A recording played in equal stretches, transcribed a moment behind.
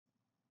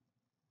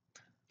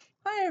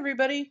Hi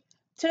everybody.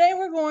 Today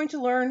we're going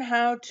to learn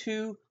how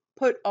to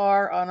put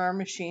R on our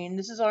machine.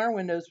 This is on our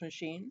Windows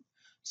machine.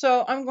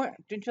 So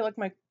don't you like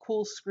my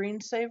cool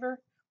screensaver?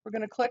 We're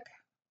going to click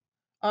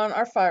on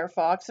our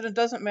Firefox, and it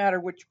doesn't matter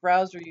which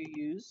browser you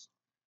use.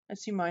 I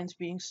see mine's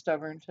being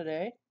stubborn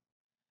today.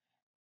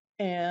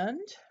 And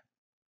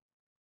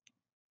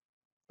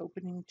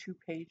opening 2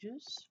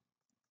 pages.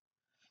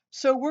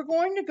 So we're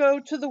going to go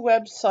to the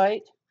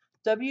website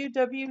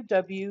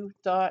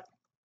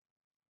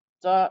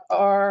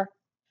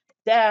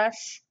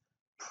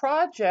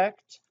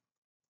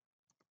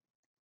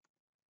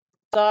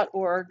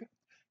www.r-project.org.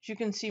 As you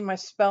can see, my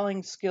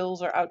spelling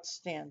skills are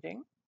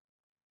outstanding.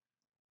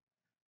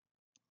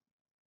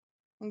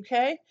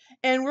 Okay,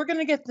 and we're going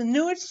to get the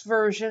newest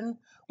version,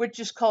 which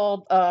is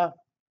called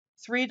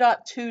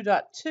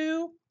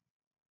 3.2.2,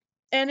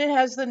 and it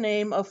has the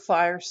name of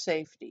Fire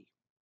Safety.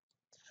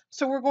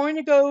 So we're going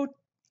to go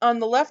on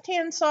the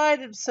left-hand side,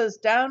 it says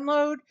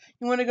download.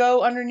 You want to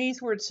go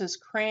underneath where it says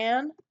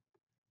CRAN,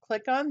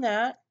 click on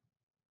that,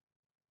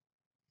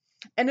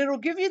 and it'll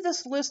give you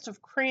this list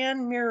of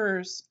CRAN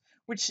mirrors,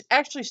 which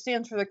actually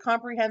stands for the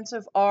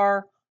Comprehensive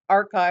R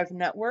Archive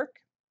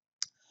Network.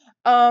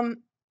 They're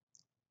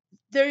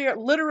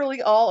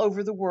literally all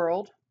over the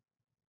world.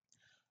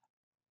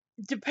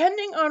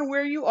 Depending on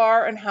where you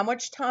are and how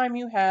much time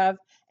you have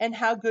and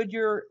how good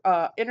your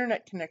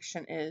internet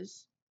connection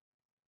is,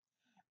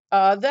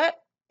 that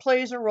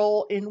plays a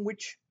role in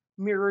which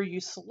mirror you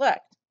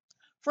select.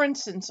 For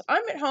instance,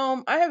 I'm at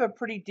home, I have a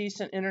pretty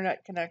decent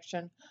internet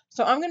connection,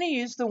 so I'm going to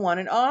use the one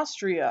in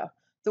Austria,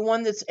 the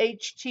one that's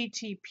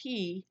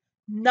HTTP,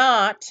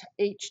 not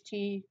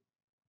HTTPS.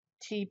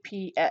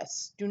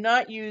 Do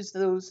not use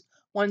those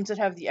ones that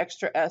have the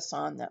extra S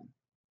on them.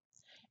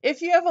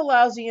 If you have a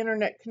lousy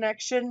internet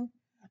connection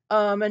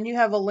and you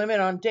have a limit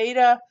on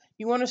data,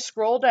 you want to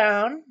scroll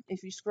down.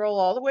 If you scroll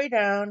all the way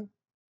down,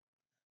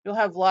 you'll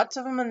have lots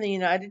of them in the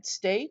United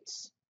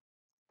States,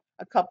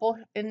 a couple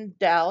in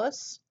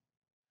Dallas,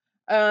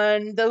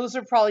 and those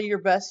are probably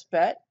your best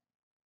bet.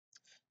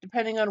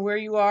 Depending on where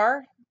you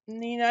are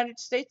in the United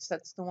States,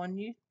 that's the one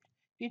you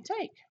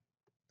take.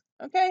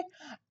 Okay,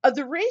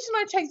 the reason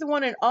I take the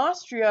one in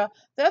Austria,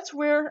 that's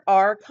where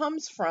R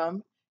comes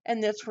from,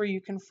 and that's where you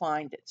can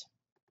find it.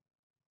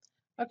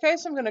 Okay,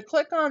 so I'm going to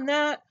click on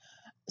that.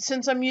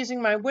 Since I'm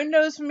using my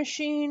Windows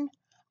machine,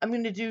 I'm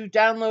going to do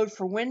download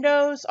for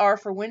Windows, R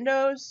for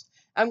Windows.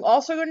 I'm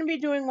also going to be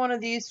doing one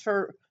of these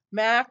for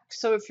Mac,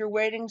 so if you're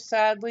waiting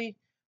sadly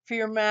for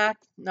your Mac,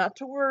 not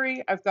to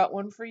worry, I've got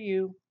one for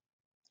you.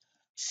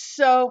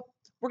 So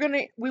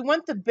we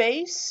want the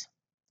base.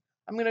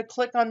 I'm going to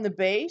click on the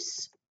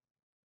base,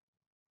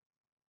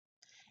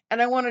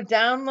 and I want to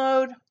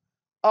download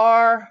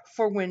R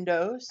for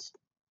Windows.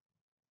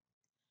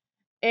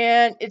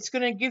 And it's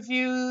going to give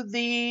you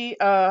the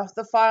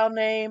file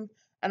name,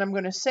 and I'm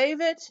going to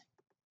save it.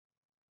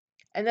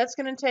 And that's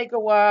going to take a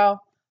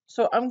while.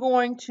 So I'm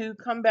going to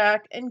come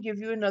back and give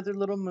you another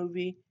little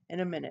movie in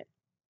a minute.